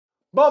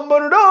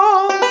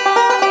Bum-ba-da-dum!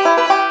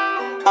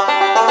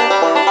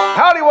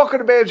 Howdy, welcome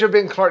to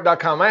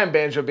BanjoBenClark.com. I am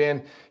Banjo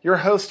Ben, your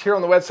host here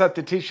on the website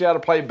to teach you how to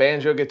play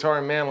banjo, guitar,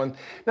 and mandolin.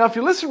 Now, if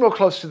you listen real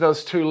close to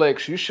those two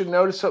licks, you should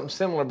notice something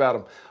similar about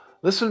them.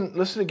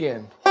 Listen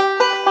again.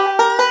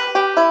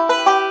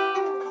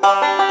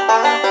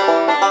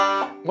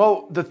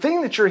 Well, the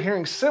thing that you're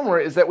hearing similar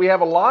is that we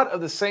have a lot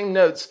of the same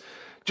notes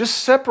just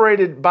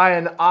separated by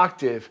an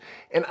octave.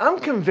 And I'm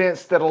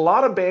convinced that a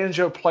lot of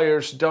banjo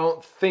players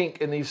don't think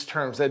in these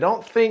terms. They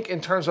don't think in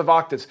terms of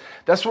octaves.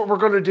 That's what we're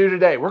going to do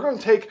today. We're going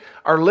to take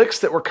our licks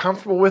that we're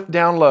comfortable with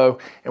down low,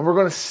 and we're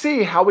going to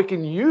see how we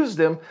can use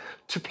them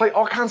to play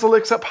all kinds of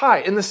licks up high.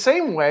 In the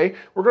same way,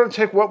 we're going to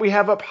take what we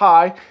have up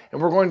high,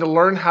 and we're going to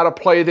learn how to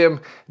play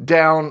them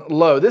down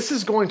low. This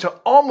is going to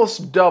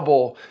almost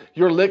double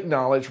your lick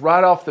knowledge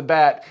right off the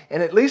bat,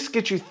 and at least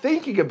get you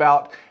thinking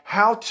about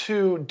how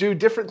to do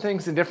different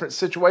things in different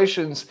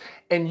situations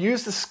and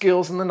use the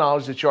skills and the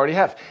knowledge that you already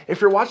have.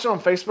 If you're watching on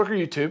Facebook or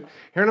YouTube,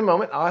 here in a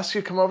moment, I'll ask you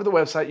to come over to the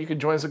website. You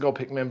can join as a Gold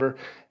Pick member,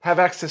 have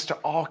access to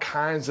all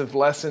kinds of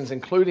lessons,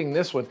 including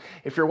this one.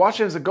 If you're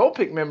watching as a Gold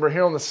Pick member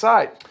here on the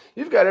site,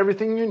 you've got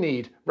everything you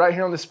need right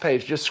here on this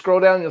page. Just scroll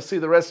down, and you'll see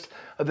the rest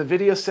of the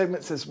video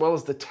segments as well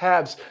as the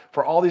tabs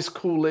for all these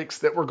cool licks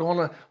that we're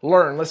going to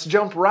learn. Let's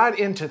jump right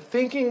into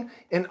thinking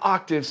in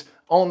octaves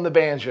on the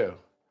banjo.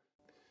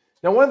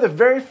 Now, one of the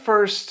very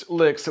first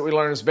licks that we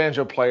learn as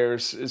banjo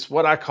players is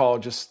what I call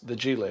just the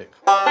G lick.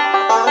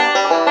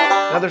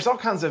 Now, there's all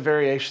kinds of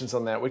variations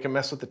on that. We can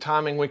mess with the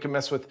timing. We can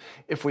mess with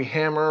if we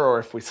hammer or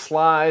if we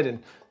slide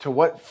and to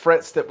what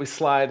frets that we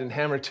slide and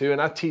hammer to.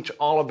 And I teach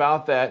all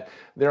about that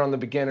there on the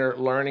beginner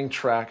learning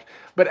track.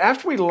 But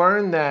after we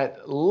learn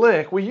that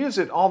lick, we use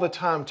it all the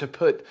time to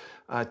put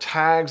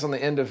tags on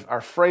the end of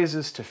our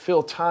phrases to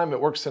fill time. It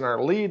works in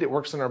our lead. It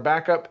works in our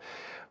backup.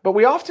 But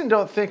we often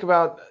don't think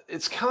about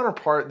its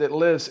counterpart that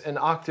lives an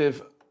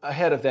octave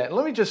ahead of that. And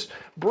let me just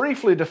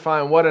briefly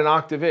define what an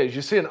octave is.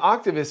 You see, an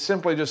octave is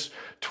simply just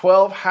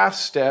 12 half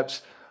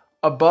steps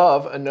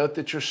above a note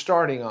that you're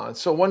starting on.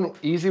 So one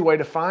easy way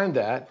to find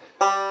that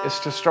is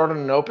to start on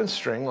an open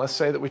string. Let's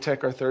say that we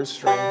take our third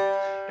string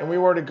and we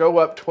were to go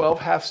up 12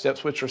 half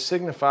steps, which are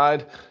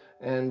signified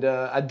and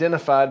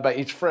identified by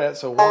each fret.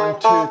 So 1,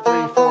 2,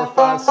 3, 4,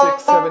 5,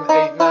 6, 7,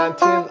 8, 9,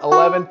 10,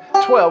 11,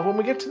 12. When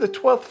we get to the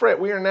 12th fret,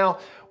 we are now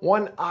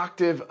one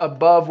octave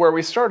above where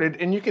we started,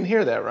 and you can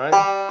hear that, right?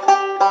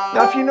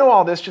 Now, if you know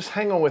all this, just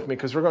hang on with me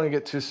because we're going to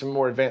get to some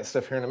more advanced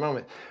stuff here in a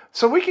moment.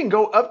 So we can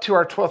go up to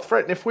our 12th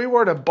fret, and if we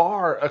were to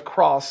bar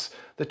across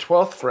the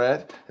 12th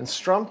fret and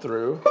strum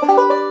through,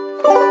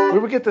 we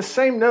would get the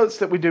same notes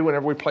that we do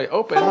whenever we play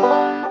open.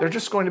 They're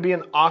just going to be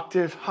an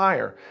octave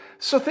higher.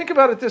 So think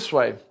about it this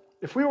way.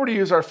 If we were to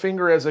use our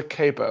finger as a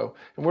capo,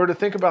 and we were to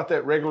think about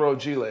that regular old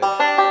G lick,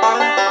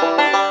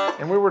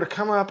 and we were to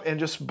come up and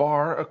just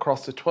bar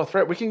across the 12th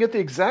fret, we can get the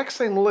exact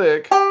same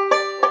lick,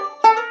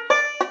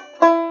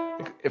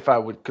 if I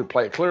could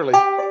play it clearly.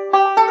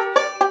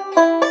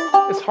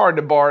 It's hard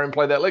to bar and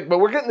play that lick, but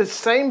we're getting the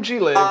same G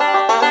lick,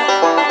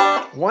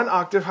 one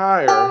octave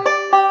higher.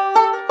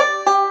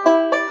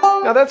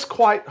 Now that's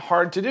quite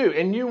hard to do,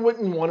 and you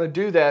wouldn't want to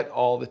do that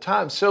all the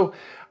time. So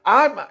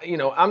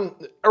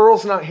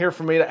Earl's not here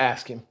for me to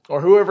ask him, or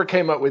whoever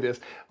came up with this,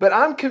 but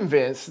I'm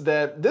convinced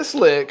that this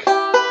lick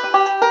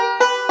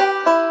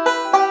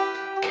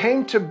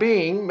came to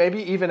being,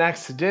 maybe even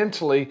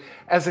accidentally,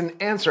 as an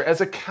answer, as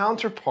a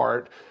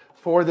counterpart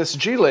for this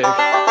G lick,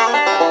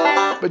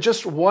 but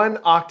just one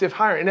octave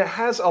higher. And it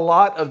has a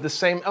lot of the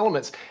same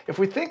elements. If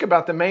we think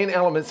about the main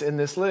elements in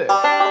this lick,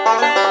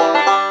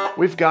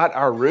 we've got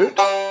our root,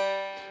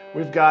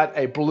 we've got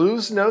a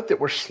blues note that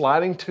we're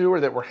sliding to or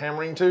that we're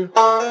hammering to,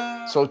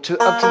 so up to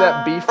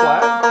that B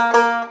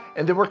flat,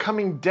 and then we're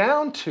coming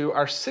down to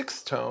our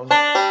sixth tone,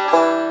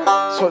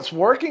 so it's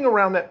working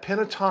around that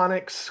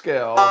pentatonic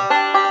scale.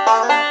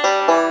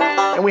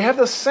 And we have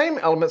the same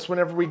elements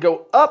whenever we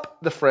go up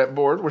the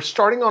fretboard. We're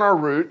starting on our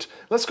root.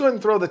 Let's go ahead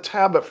and throw the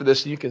tab up for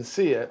this so you can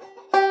see it.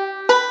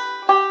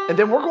 And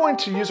then we're going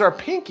to use our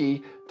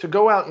pinky to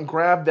go out and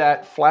grab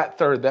that flat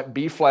third, that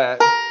B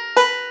flat.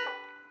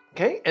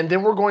 Okay, and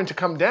then we're going to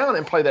come down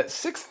and play that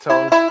sixth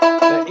tone,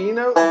 that E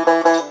note.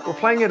 We're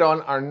playing it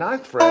on our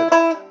 9th fret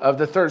of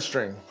the 3rd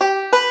string.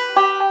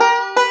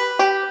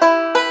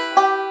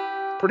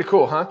 Pretty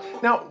cool, huh?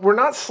 Now, we're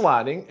not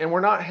sliding and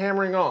we're not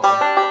hammering on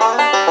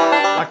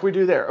like we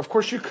do there. Of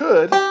course, you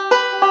could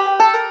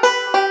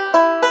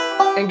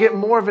and get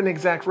more of an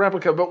exact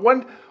replica, but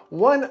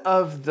one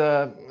of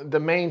the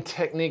main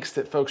techniques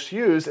that folks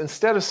use,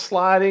 instead of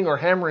sliding or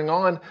hammering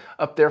on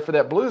up there for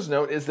that blues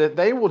note, is that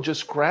they will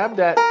just grab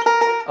that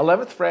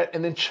 11th fret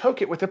and then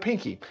choke it with a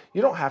pinky.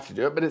 You don't have to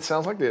do it, but it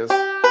sounds like this.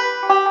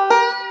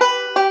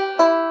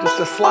 Just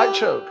a slight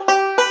choke.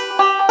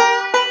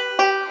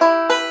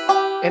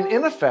 And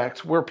in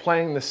effect, we're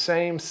playing the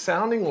same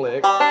sounding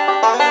lick,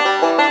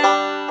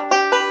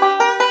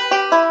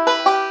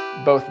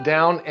 both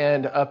down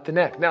and up the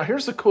neck. Now,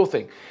 here's the cool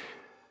thing.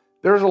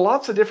 There's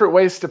lots of different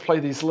ways to play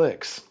these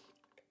licks.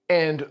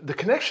 And the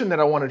connection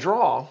that I want to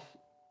draw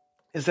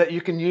is that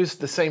you can use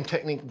the same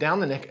technique down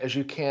the neck as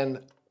you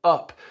can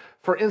up.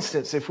 For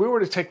instance, if we were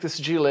to take this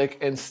G lick,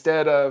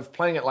 instead of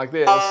playing it like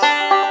this,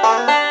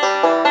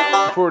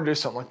 if we were to do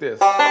something like this.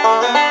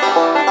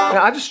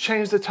 Now I just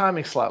changed the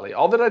timing slightly.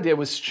 All that I did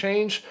was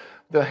change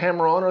the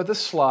hammer-on or the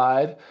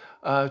slide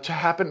to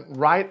happen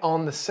right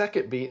on the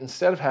second beat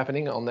instead of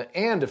happening on the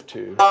and of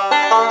 2.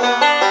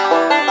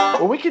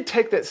 Well, we could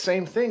take that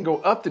same thing, go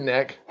up the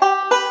neck,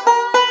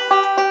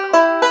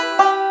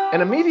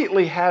 and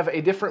immediately have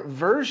a different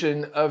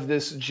version of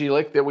this G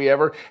lick that we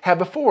ever had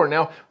before.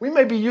 Now, we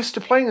may be used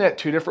to playing that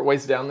 2 different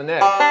ways down the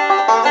neck.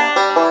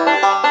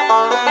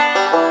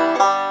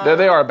 There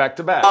they are, back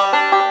to back.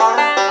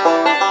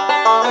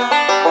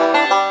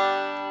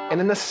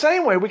 And in the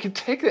same way, we could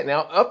take that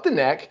now up the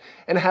neck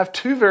and have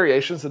 2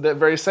 variations of that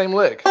very same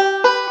lick.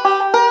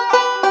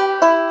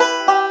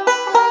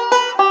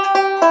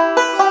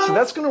 So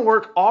that's going to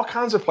work all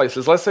kinds of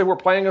places. Let's say we're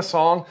playing a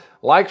song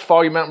like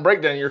Foggy Mountain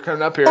Breakdown. You're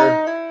coming up here.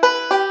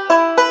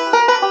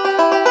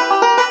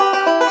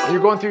 And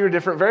you're going through your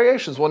different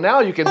variations. Well, now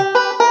you can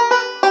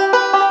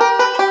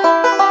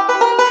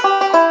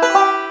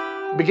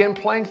begin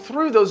playing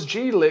through those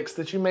G licks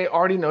that you may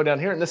already know down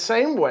here. In the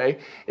same way,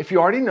 if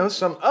you already know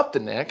some up the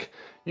neck,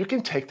 you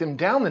can take them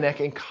down the neck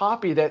and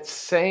copy that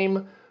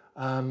same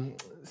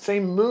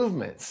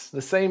movements,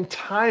 the same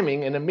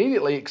timing, and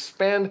immediately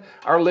expand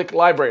our lick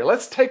library.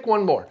 Let's take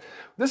one more.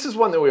 This is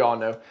one that we all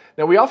know.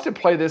 Now, we often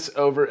play this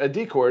over a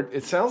D chord.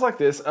 It sounds like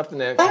this, up the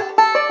neck.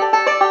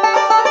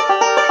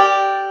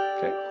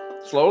 Okay,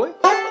 slowly.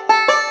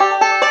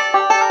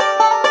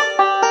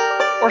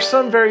 Or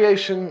some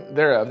variation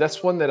thereof.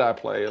 That's one that I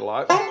play a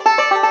lot.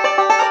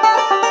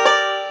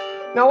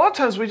 Now, a lot of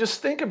times we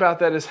just think about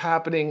that as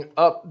happening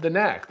up the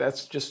neck.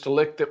 That's just a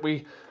lick that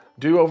we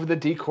do over the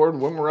D chord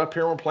when we're up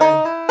here and we're playing.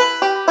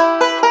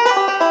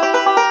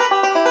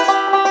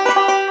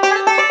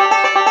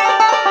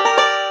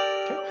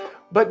 Okay.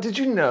 But did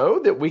you know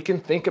that we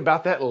can think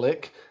about that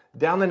lick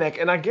down the neck?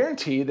 And I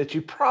guarantee that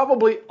you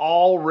probably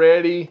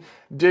already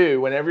do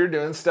whenever you're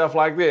doing stuff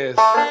like this.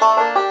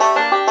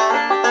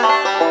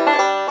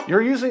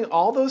 You're using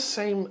all those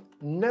same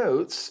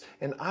notes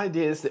and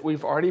ideas that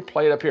we've already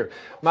played up here.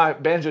 My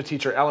banjo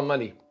teacher, Alan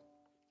Mundy,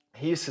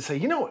 he used to say,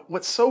 you know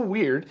what's so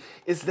weird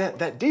is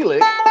that D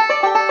lick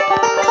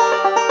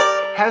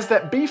has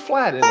that B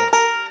flat in it.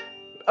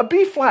 A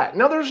B flat.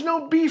 Now there's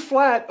no B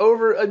flat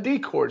over a D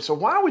chord. So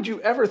why would you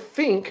ever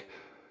think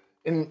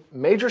in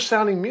major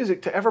sounding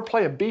music to ever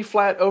play a B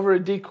flat over a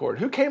D chord?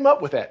 Who came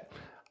up with that?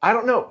 I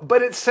don't know,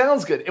 but it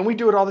sounds good and we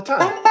do it all the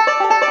time.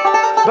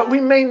 But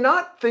we may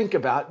not think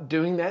about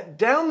doing that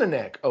down the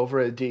neck over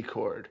a D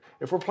chord.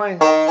 If we're playing,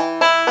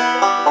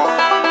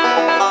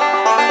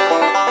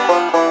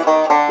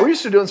 we're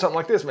used to doing something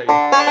like this maybe.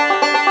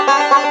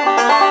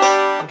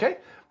 Okay?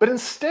 But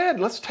instead,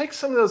 let's take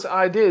some of those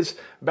ideas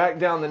back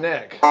down the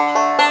neck.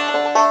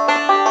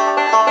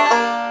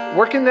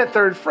 Working that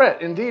 3rd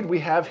fret. Indeed, we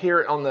have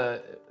here on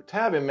the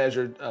tab in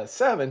measure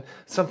 7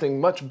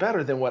 something much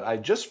better than what I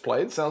just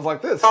played. It sounds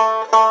like this.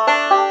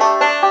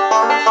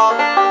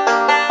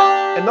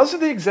 And those are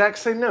the exact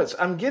same notes.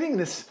 I'm getting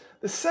this,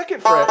 the 2nd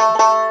fret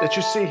that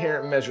you see here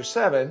in measure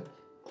 7,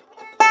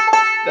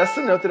 that's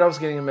the note that I was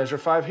getting in measure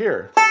 5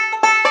 here.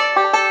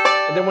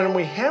 And then when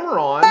we hammer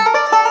on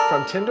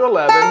from 10 to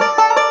 11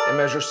 in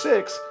measure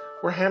 6,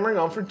 we're hammering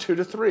on from 2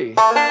 to 3.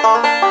 So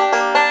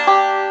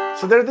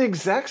they're the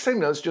exact same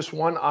notes, just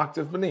 1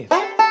 octave beneath.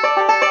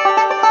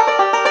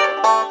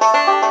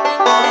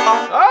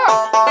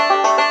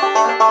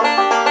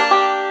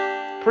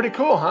 Ah! Pretty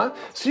cool, huh?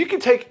 So you can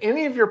take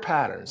any of your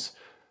patterns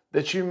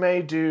that you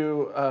may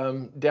do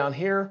down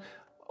here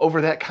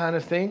over that kind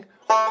of thing,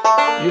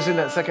 using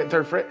that 2nd,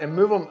 3rd fret, and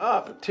move them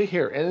up to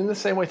here. And in the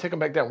same way, take them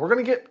back down. We're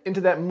going to get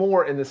into that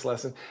more in this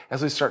lesson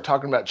as we start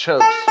talking about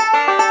chokes.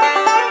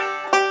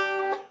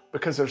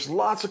 Because there's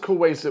lots of cool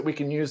ways that we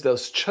can use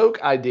those choke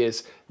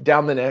ideas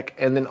down the neck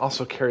and then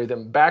also carry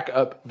them back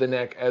up the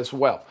neck as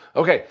well.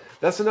 Okay,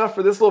 that's enough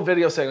for this little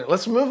video segment.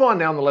 Let's move on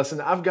down the lesson.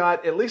 I've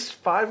got at least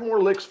 5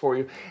 more licks for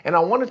you, and I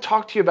want to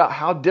talk to you about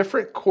how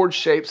different chord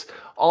shapes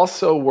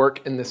also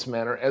work in this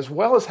manner, as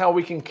well as how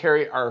we can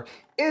carry our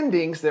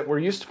endings that we're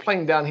used to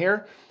playing down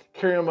here,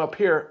 carry them up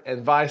here,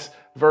 and vice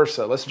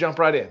versa. Let's jump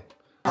right in.